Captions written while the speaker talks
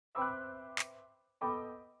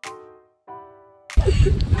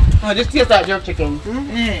Oh, just taste that jerk chicken.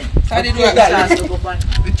 How do you do it?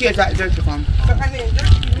 It tastes like jerk chicken.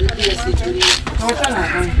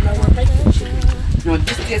 No,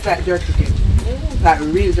 this tastes like jerk chicken. Like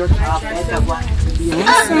real jerk chicken.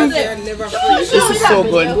 This is so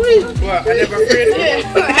good. Well, I never afraid of it.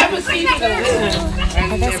 I haven't seen it.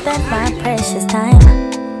 I can spend my precious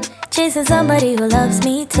time chasing somebody who loves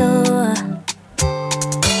me too.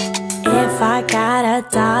 If I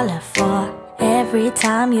got $1 for every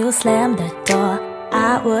time you slam the door,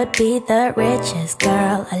 I would be the richest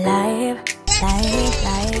girl alive.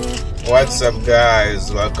 What's up,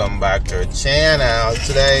 guys? Welcome back to our channel.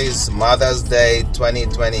 Today's Mother's Day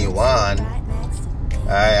 2021.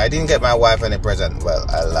 I didn't get my wife any present. Well,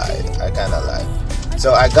 I lied. I kind of lied.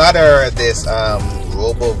 So I got her this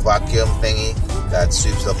robo vacuum thingy that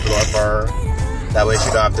sweeps the floor for her. That way she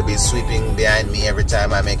don't have to be sweeping behind me every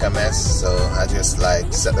time I make a mess. So I just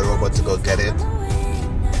like set the robot to go get it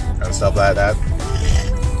and stuff like that.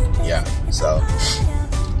 Yeah, so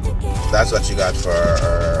that's what she got for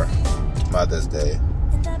her Mother's Day.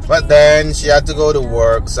 But then she had to go to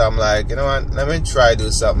work, so I'm like, you know what, let me try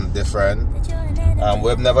do something different.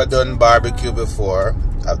 We've never done barbecue before.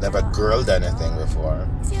 I've never grilled anything before.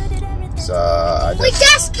 So we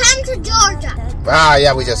just came to Georgia. Ah,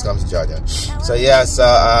 yeah, we just come to Georgia. So yeah, so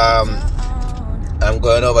I'm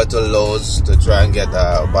going over to Lowe's to try and get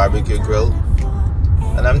a barbecue grill.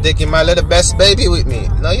 And I'm taking my little best baby with me.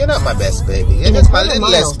 No, you're not my best baby. You're just my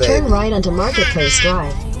littlest baby. Turn right onto Marketplace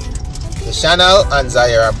Drive. The Chanel and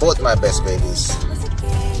Zaire are both my best babies.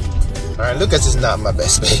 Alright, Lucas is not my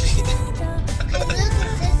best baby.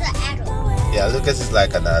 Yeah, Lucas is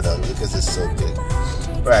like an adult. Lucas is so big.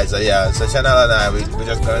 Right, so yeah, so Chanel and I, we're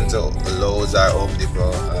just going to Lowe's or Home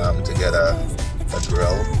Depot to get a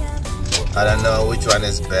grill. I don't know which one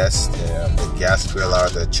is best, the gas grill or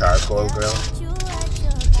the charcoal grill.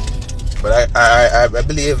 But I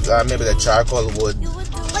believe maybe the charcoal would.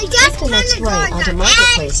 We just the next right onto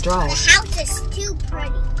Marketplace Drive. The house is too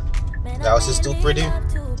pretty. The house is too pretty?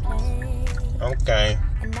 Okay.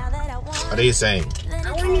 What are you saying?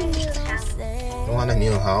 I want a new house. You want a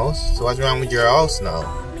new house? So what's wrong with your house now?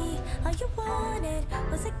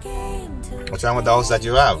 What's wrong with the house that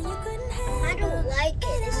you have? I don't like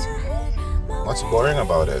it. It's boring. What's boring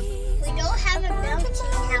about it? We don't have a bouncy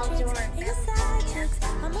house or a bouncy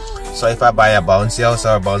castle. So if I buy a bouncy house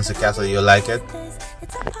or a bouncy castle, you like it?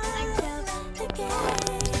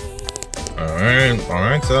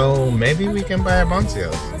 Alright, so maybe we can buy a bouncy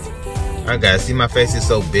house. Alright guys, see my face is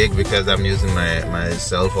so big because I'm using my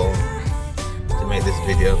cell phone to make this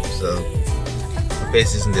video, so my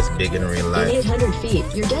face isn't this big in real life. In 800 feet,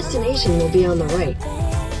 your destination will be on the right.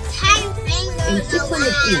 10 fingers In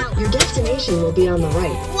 600 feet, your destination will be on the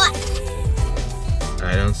right. What?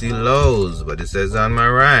 I don't see Lowe's, but it says on my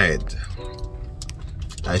right.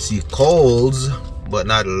 I see Kohl's, but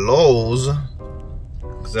not Lowe's.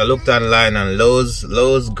 Because I looked online and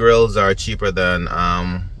Lowe's grills are cheaper than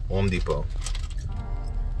Home Depot.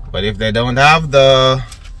 But if they don't have the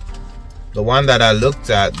one that I looked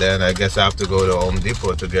at, then I guess I have to go to Home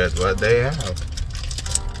Depot to get what they have.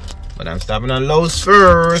 But I'm stopping at Lowe's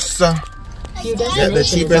first. Get the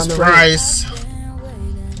cheapest price.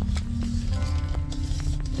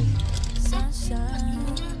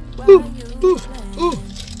 Ooh, ooh, ooh.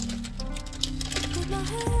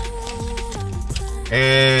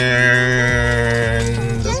 And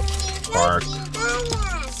the park.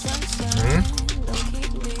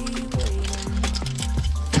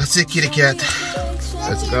 That's it, kitty cat.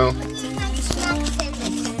 Let's go.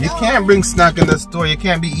 You can't bring snack in the store. You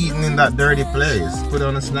can't be eating in that dirty place. Put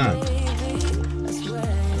on a snack.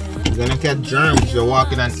 You're gonna catch germs. You're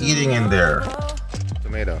walking and eating in there.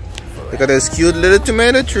 Tomato. Look at those cute little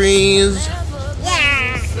tomato trees.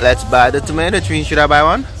 Yeah. Let's buy the tomato tree. Should I buy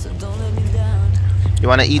one? You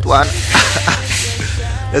wanna eat one?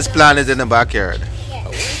 This plant is in the backyard.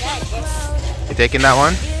 You taking that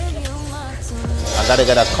one? I gotta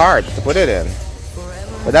get a cart to put it in.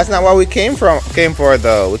 But that's not what we came for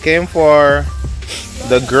though. We came for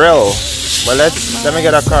the grill. But let me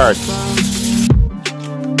get a cart.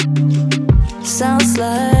 Sounds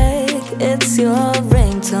like it's your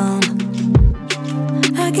ringtone.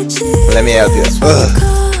 Let me help you. Ugh.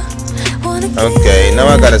 Okay, now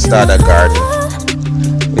I gotta start a garden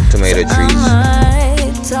with tomato trees.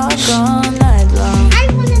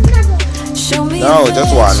 No,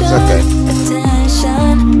 just one. It's okay.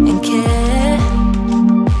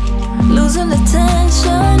 Losing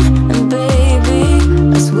attention, and baby,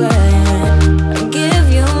 I swear I'll give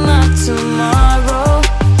you my tomorrow.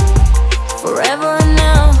 Forever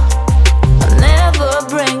now, I'll never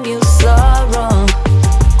bring you sorrow.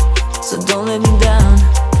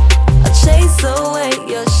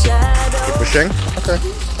 Okay.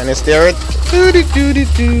 Can you steer it?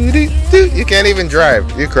 You can't even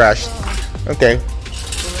drive. You crashed. Okay.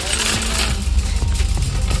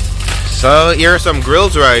 So here are some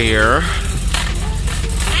grills right here.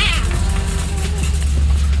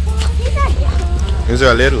 These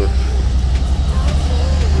are little.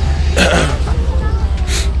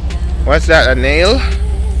 What's that? A nail?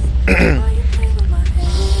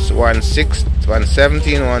 It's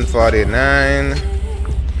 117, 149.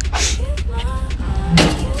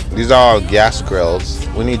 These are all gas grills.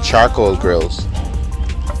 We need charcoal grills.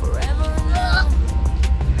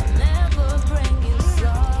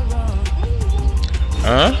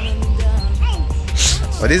 Huh?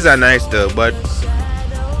 Well, these are nice though, but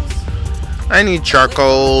I need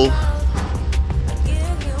charcoal.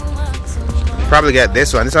 Probably get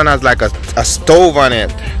this one. This one has like a stove on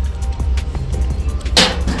it.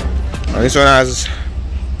 And this one has,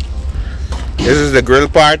 this is the grill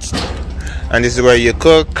part, and this is where you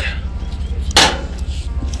cook.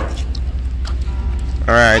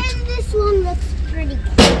 Alright. This one looks pretty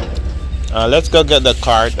good. Let's go get the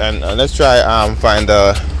cart and let's try find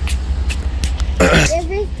the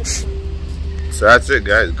So that's it,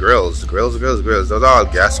 guys. Grills. Those are all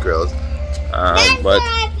gas grills. But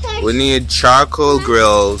we need charcoal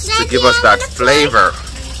grills to give us that flavor.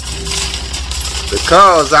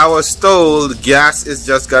 Because I was told gas is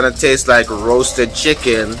just gonna taste like roasted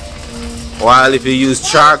chicken, while if you use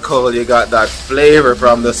charcoal you got that flavor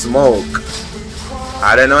from the smoke.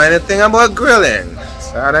 I don't know anything about grilling,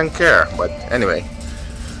 so I don't care. But anyway,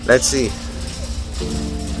 let's see.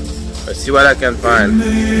 Let's see what I can find.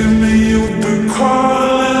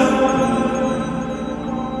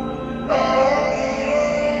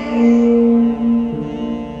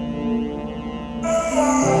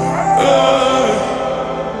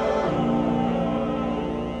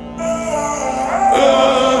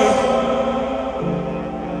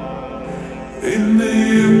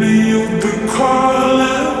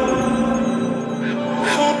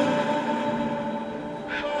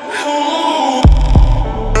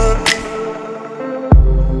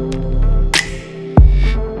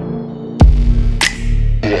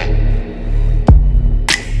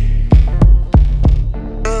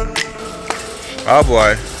 Oh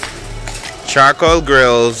boy, charcoal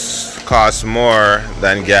grills cost more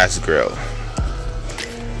than gas grill.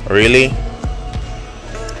 Really?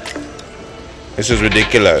 This is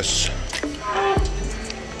ridiculous.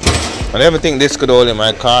 I never think this could hold in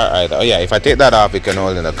my car either. Oh yeah, if I take that off, it can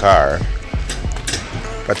hold in the car.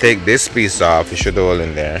 If I take this piece off, it should hold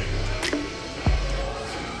in there.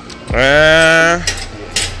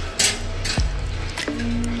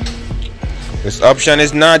 This option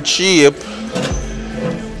is not cheap.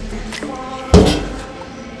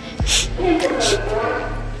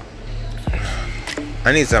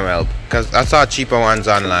 I need some help because I saw cheaper ones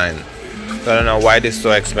online, so I don't know why this is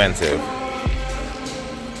so expensive.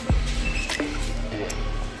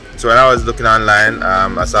 So when I was looking online,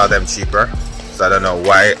 I saw them cheaper, so I don't know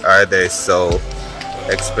why are they so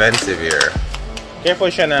expensive here. Careful,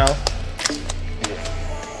 Chanel.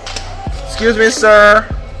 Excuse me, sir.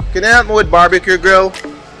 Can you help me with barbecue grill?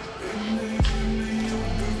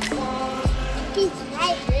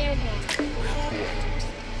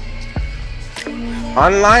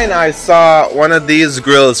 Online I saw one of these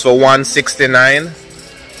grills for $169,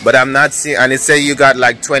 but I'm not seeing, and it said you got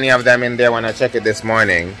like 20 of them in there when I checked it this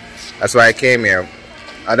morning. That's why I came here.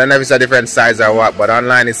 I don't know if it's a different size or what, but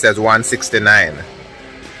online it says $169,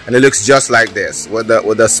 and it looks just like this with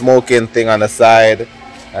the smoking thing on the side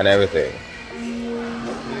and everything.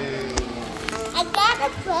 I got a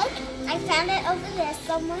book. I found it over there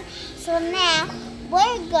somewhere. So now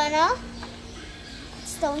we're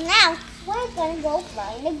gonna go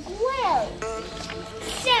find a grill.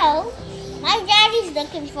 So, my daddy's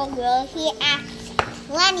looking for a grill. He asked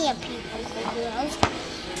plenty of people for grills.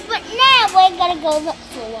 But now we're gonna go look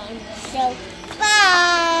for one. So,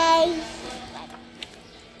 bye!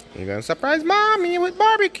 You're gonna surprise mommy with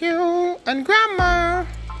barbecue and grandma.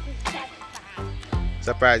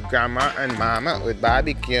 Surprise grandma and mama with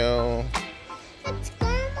barbecue. It's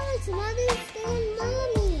Grandma's Mother's Day and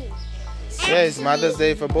Mommy. Yeah, it's Mother's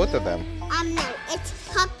Day for both of them. No, it's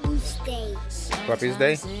Puppy's Day. Puppy's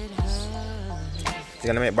Day? You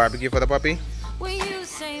gonna make barbecue for the puppy?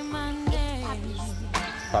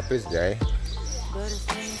 Puppy's Day.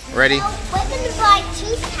 Ready? So we're gonna buy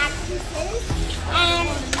 2 cactuses, and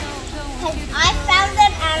because I found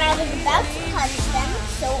them and I was about to touch them,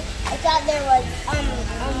 so I thought there was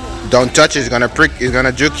Don't touch it, it's gonna prick, it's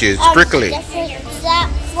gonna juke you, it's prickly.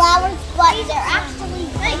 different flowers, but they're actually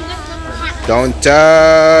big. Don't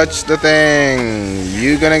touch the thing.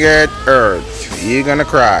 You're gonna get hurt. you're gonna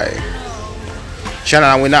cry.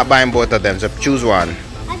 Shannon, we're not buying both of them, so choose one.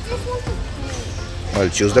 I just want the pink. Well,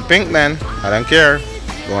 choose the pink then. I don't care.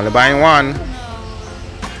 We're only buying one.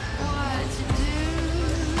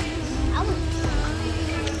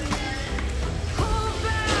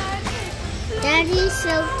 Daddy's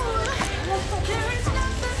so.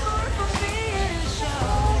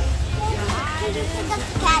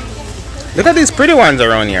 Look at these pretty ones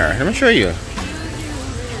around here. Let me show you.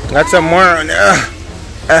 Got some more on there.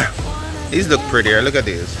 These look prettier. Look at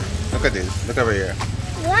these. Look at these. Look over here.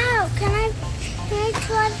 Wow, can I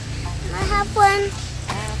try? I have one.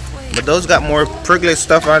 But those got more prickly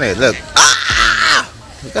stuff on it. Look. Ah!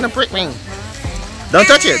 You're gonna prick me. Don't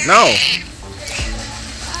touch it. No.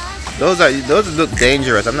 Those look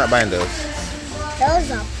dangerous. I'm not buying those.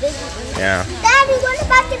 Those are big ones. Yeah. Daddy, what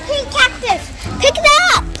about the pink cactus? Pick it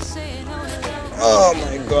up. Oh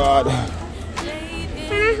my God.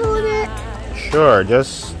 Can I hold it? Sure.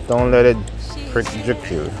 Just don't let it prick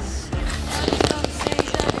you.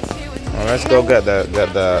 Well, let's go get the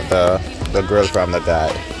girl from the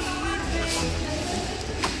guy.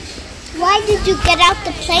 Why did you get out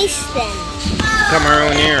the place then? Come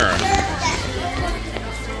around here.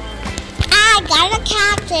 I got a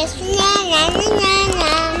cactus.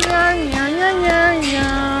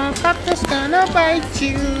 Cactus gonna bite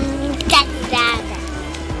you. Da.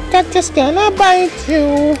 Cactus gonna bite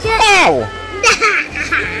you. Ow!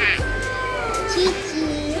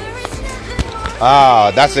 Kiki.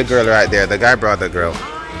 Oh, that's the girl right there. The guy brought the girl.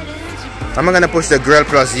 I'm gonna push the girl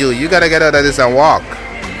plus you. You gotta get out of this and walk.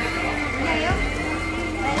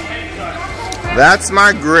 That's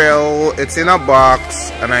my grill. It's in a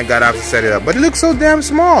box and I gotta have to set it up. But it looks so damn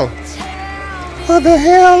small. What the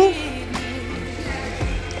hell?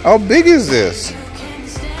 How big is this?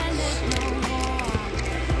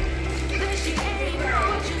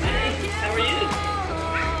 How are you?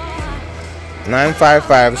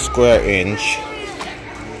 955 square inch.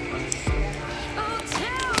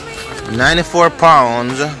 94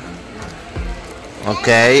 pounds.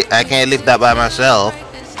 Okay, I can't lift that by myself.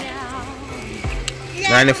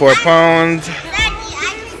 94 pounds. Daddy,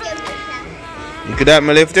 I can give you some. You could help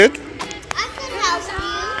me lift it? I can help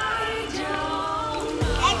you.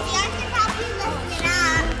 Daddy, I can help you lift it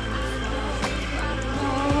up.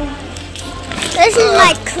 This is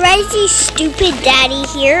my crazy, stupid daddy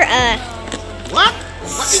here. What?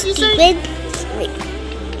 What did you say? Stupid.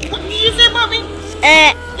 What did you say, mommy?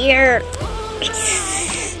 You're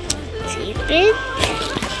stupid.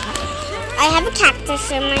 I have a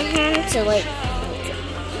cactus in my hand, so like,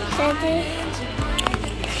 Daddy,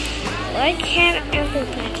 why can't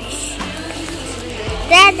everybody see?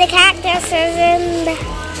 Dad, the cactus is in the...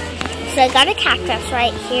 So I got a cactus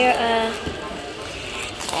right here.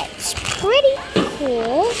 It's pretty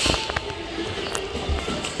cool.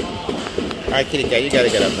 Alright, kitty cat, you gotta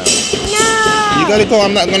get up now. No! You gotta go.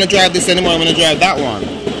 I'm not gonna drive this anymore. I'm gonna drive that one.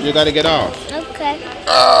 You gotta get off. Okay.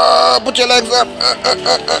 Put your legs up.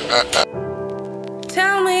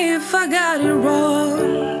 Tell me if I got it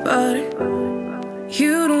wrong, but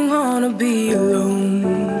you don't wanna be alone.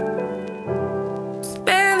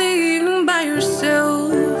 Spend the evening by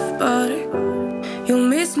yourself, but you'll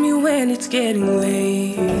miss me when it's getting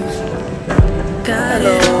late. Got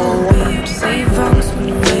it all, babe. Save arms when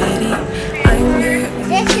you're ready. I'm here when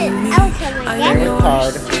This you is need me. Elton I'm again. yours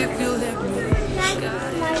Card. if you let me.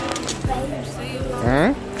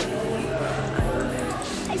 Hmm?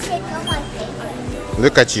 I said, oh, my favorite.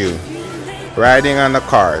 Look at you. Riding on the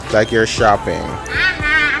cart like you're shopping.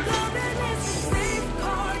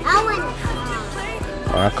 I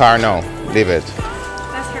want On a car, no. Leave it.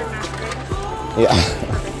 That's her mouth, right? Yeah.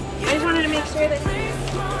 I just wanted to make sure that.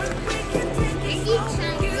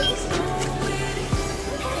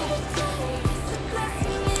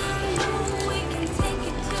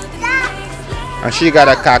 And she got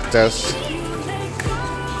a cactus.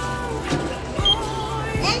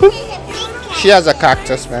 She has a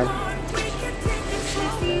cactus, man.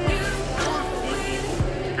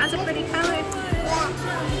 That's a pretty color.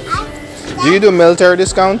 Do you do military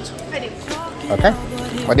discount? I do. Okay.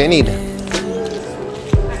 What do you need?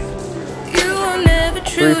 You are never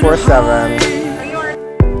true to 347.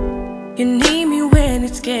 heart. You need me when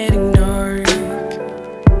it's getting dark.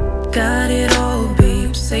 Got it all,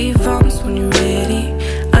 babe. Save arms when you're ready.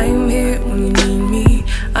 I'm here when you need me.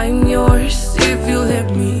 I'm yours if you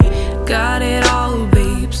let me. Got it all,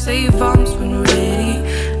 babe. Save arms when you're ready.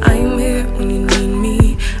 I'm here when you need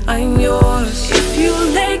me. I'm yours if you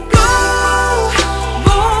let go,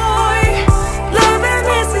 boy. Loving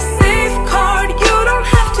is a safe card. You don't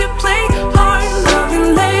have to play hard. Love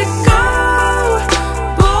and let go,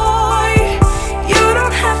 boy.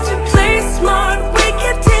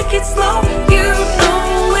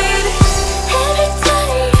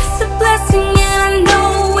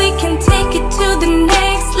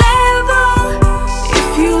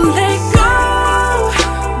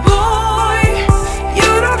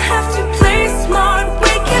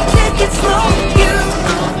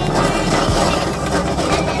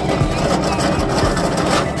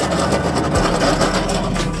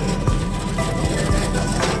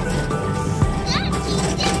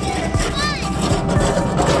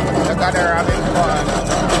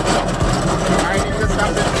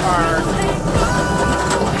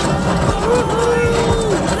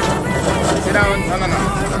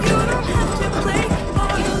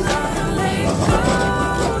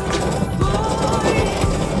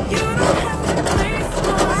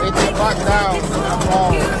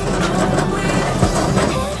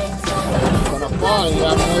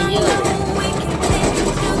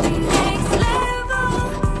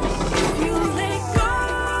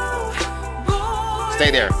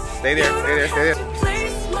 Stay there, stay there, stay there.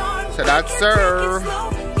 So that's Sir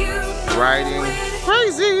riding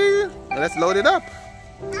crazy. Let's load it up.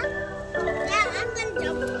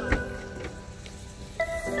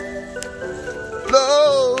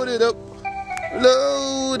 Load it up.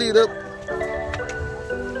 Load it up.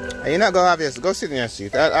 Hey, you're not gonna have this. Go sit in your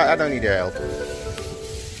seat. I don't need your help.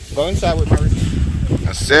 Go inside with my receipt.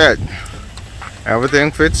 That's it.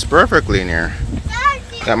 Everything fits perfectly in here.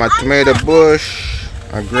 Got my tomato bush,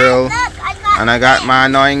 a grill, and I got my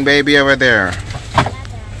annoying baby over there.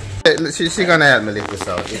 She's gonna help me lift this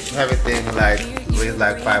out. It's everything like weighs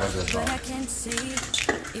like 500 pounds.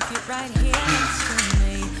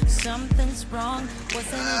 Something's wrong.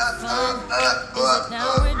 Wasn't it fun?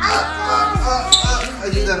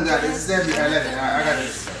 You done got this. This is heavy. I got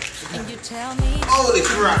this. And you tell me holy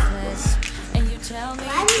crap. And you tell me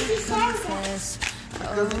why did you say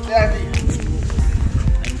Because it's heavy. And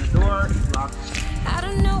the door is locked. I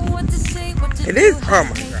don't know what to say, what to it do. Is. Oh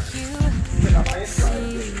my god.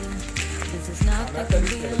 This is not like a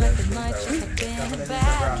real life. It might just have been a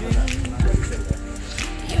bad dream.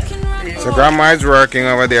 So grandma is working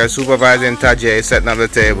over there, supervising Tajay, setting up the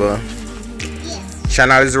table.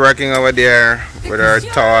 Chanel is working over there with her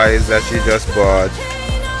toys that she just bought.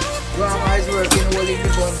 Grandma is working, holding the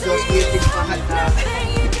bun, just waiting for her dog.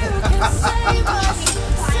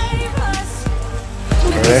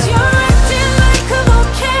 Because you're acting like a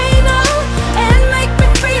volcano and make me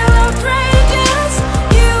feel outrageous.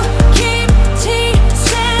 You keep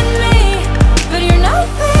teasing me, but you're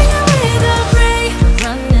nothing with a break.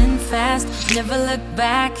 Running fast, never look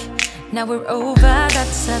back. Now we're over,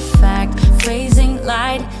 that's a fact. Phrasing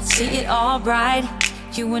light, see it all bright.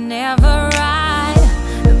 You were never right.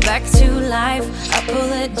 Back to life, I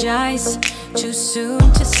apologize. Too soon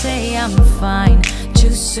to say I'm fine.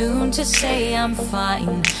 Too soon to say I'm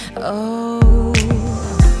fine. Oh,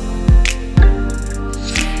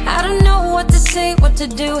 I don't know what to say, what to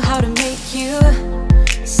do, how to make you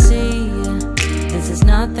see. This is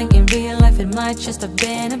nothing in real life, it might just have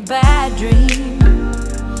been a bad dream.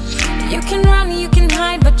 You can run, you can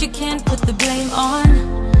hide, but you can't put the blame on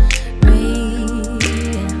me.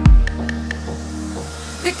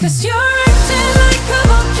 Because you're acting like a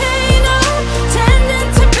volcano, tending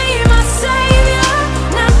to be my savior.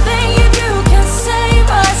 Nothing you do can save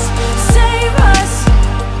us, save us.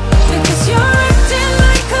 Because you're acting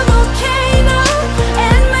like a volcano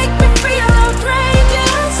and make me feel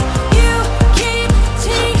outrageous. You keep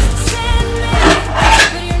teasing me,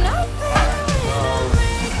 but you're not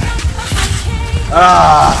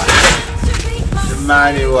The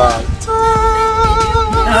manual.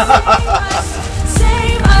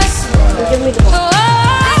 save us. Give me the ball.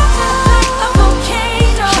 A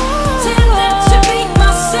volcano, tending to be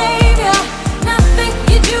my savior. Nothing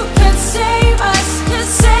you do can save us, can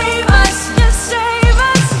save us, can save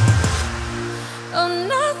us. Oh,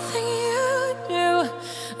 nothing you do,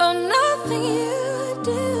 oh, nothing you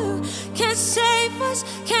do can save us,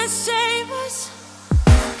 can save us.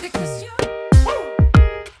 Because you're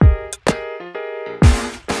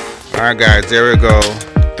Alright guys, there we go.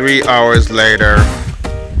 3 hours later.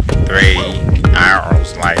 3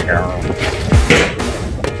 hours later.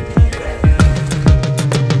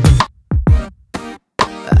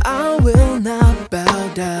 I will not bow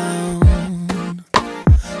down.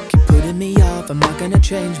 Keep putting me off, I'm not gonna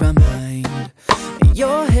change my mind.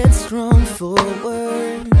 Your headstrong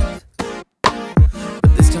forward,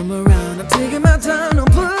 but this time around I'm taking my time.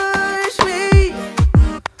 Don't push me,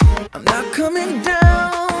 I'm not coming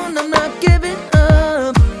down, I'm not giving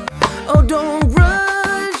up. Oh, don't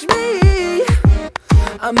rush me,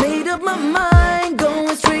 I made up my mind,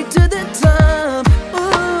 going straight to the top.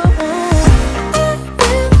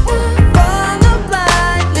 Follow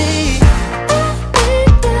blindly,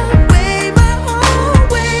 way my own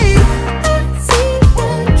way. See the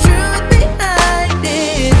truth behind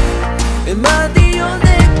it. Am I the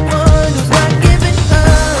only one who's not giving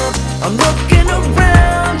up? I'm looking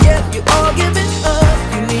around, yeah, you all giving up.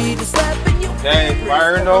 You need a slap in your Okay,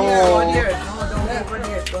 fire in the hole. Don't open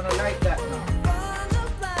here, it's gonna like that now.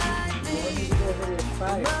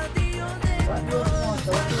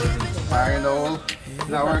 Fire in the hole. It's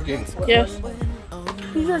not working. Yes.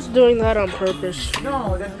 He's just doing that on purpose.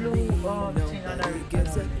 No, the blue thing on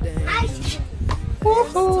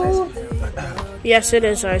Yes, it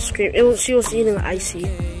is ice cream. She was eating icy.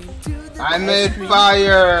 I made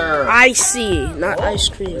fire. Icy, not ice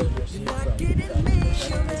cream.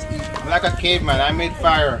 I'm like a caveman. I made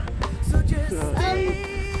fire. So,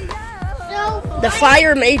 The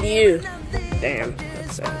fire made you. Damn,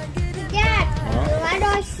 that's sad. Dad, why do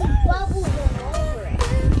I see bubbles all over it?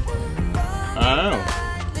 I don't know.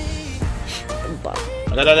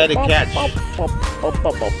 Gotta let it catch.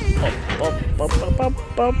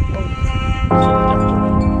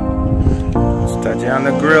 Steady on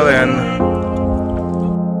the grilling.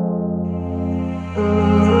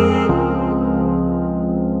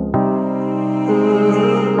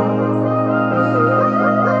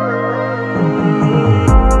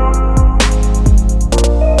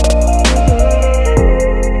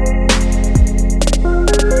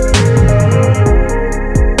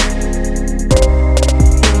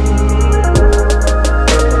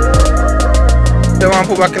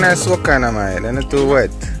 Put back in that soak kind of man, then it's too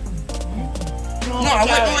wet. No, I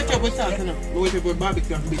wait till we start now. We wait till we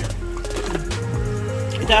barbecue and beer.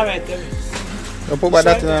 It's alright, Don't put back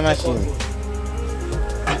that in the machine.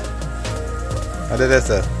 What did that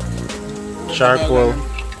say? Charcoal.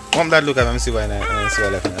 Come that look at me, see why I see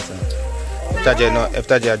what left in that. If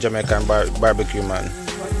that's a Jamaican barbecue man.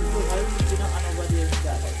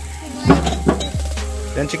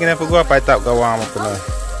 Then chicken have to go up, I top go warm up now.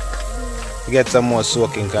 Get some more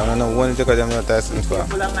soaking, because I don't know when to take them not testing for.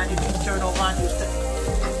 Yes,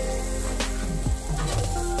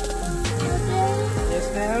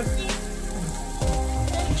 ma'am.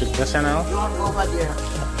 Chicken this now? Over there.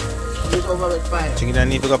 Just over with fire. Chicken don't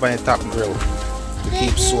need to go up on the top grill to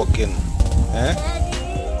keep soaking. Eh?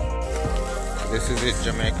 This is it,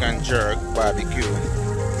 Jamaican jerk barbecue.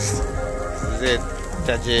 This is it,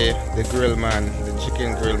 Taje, the grill man, the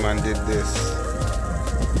chicken grill man did this.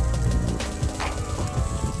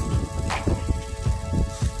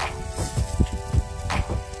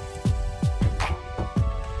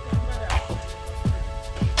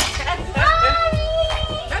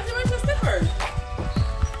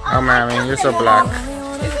 Oh man, you're so black.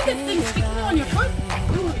 Is it the thing sticking on your foot?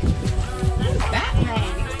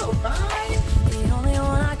 Batman, you're so fine.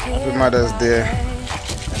 Happy Mother's Day.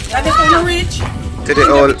 That is on the reach. To the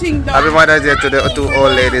old, Happy Mother's Day to the two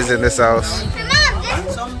old ladies in this house.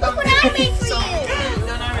 Look what I made for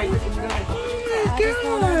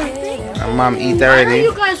you. And Mom eat already.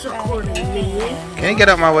 You guys recording me? Can you get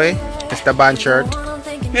out my way? It's the band shirt.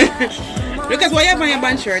 Lucas, why you have on your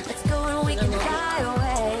band shirt?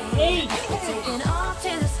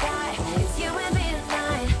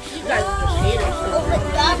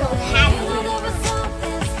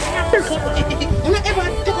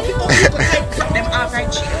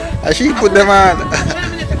 And she put them on.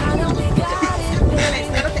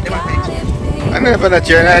 I never put that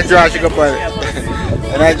chair and I draw she go on it.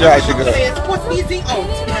 And I draw she go. It's supposed to be easy out.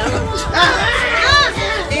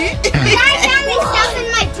 Stuff in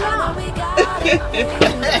my drawer.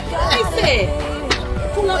 I said,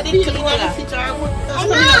 pull up the people that sit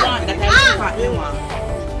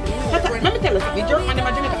let me tell you something. Jerk man, I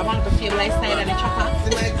want to feel lifestyle and a chopper.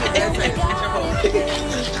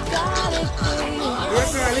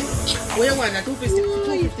 What you want? 250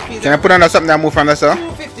 pieces. Can I put on something that move from the sir?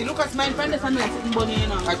 250. Look at mine from the family sitting bunny, you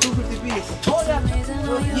know. A 250 piece.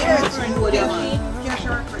 Yes.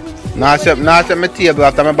 Now I set my table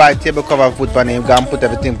after I buy a table cover put on him, go and put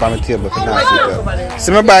everything on my table for now.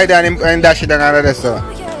 So I buy it and dash it down out of there, sir.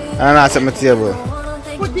 And I set my table.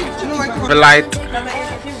 The light.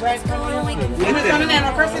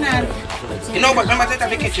 You know, but I'm going to take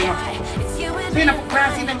the kitchen. So you know,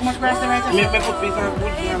 grass, you know how much grass there is? I put piece of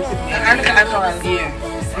wood here. And look at that all. Yeah.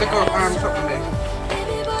 Look at something there.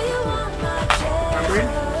 Bread?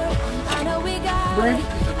 Bread?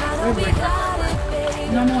 Where's bread?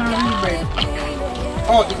 No more, I need bread.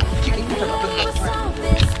 Oh, the chicken.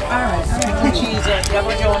 Alright. Cheese. You have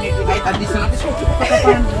a journey to like this.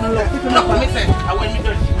 Look, let me say. I want me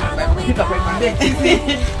to pick up my bed.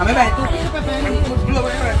 I'm going to buy 2 pieces of pepper and put glue over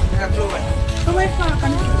it. So where far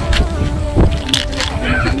can you?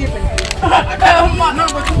 No,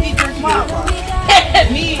 but you eat your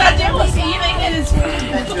me. That was eating in his food.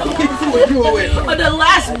 On the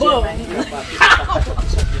last bowl.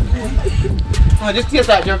 Oh, just taste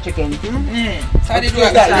that jerk chicken. How do you do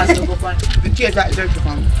that? The taste that jerk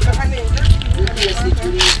chicken.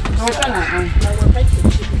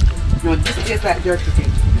 No, just taste that jerk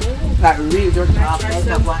chicken. Like real jerk chicken.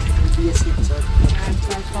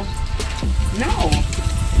 No.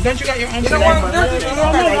 Don't you got your own?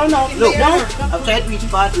 No. Look, I've tried which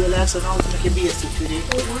part you like, so now to make a basic today.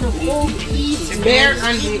 Beer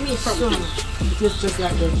and beer. It's just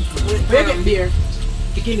like that. Where get beer?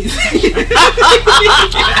 Bikinis.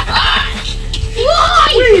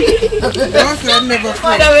 I'm never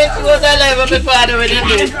afraid.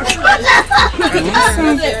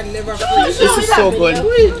 This is so good.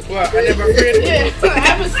 What? I'm never afraid. I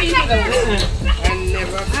haven't seen it. I'm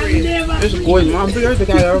never afraid. It's good, man. I'm pretty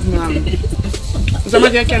sure I love me.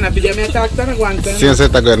 Somebody can have video. I talk to one time. Since I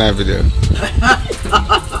go in a video.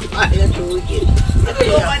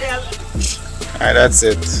 Alright, that's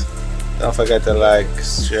it. Don't forget to like,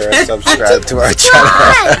 share, and subscribe to our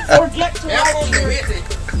channel.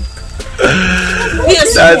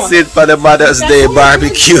 That's it for the Mother's Day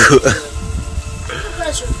barbecue.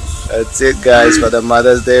 That's it, guys, for the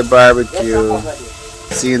Mother's Day barbecue.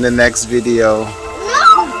 See you in the next video.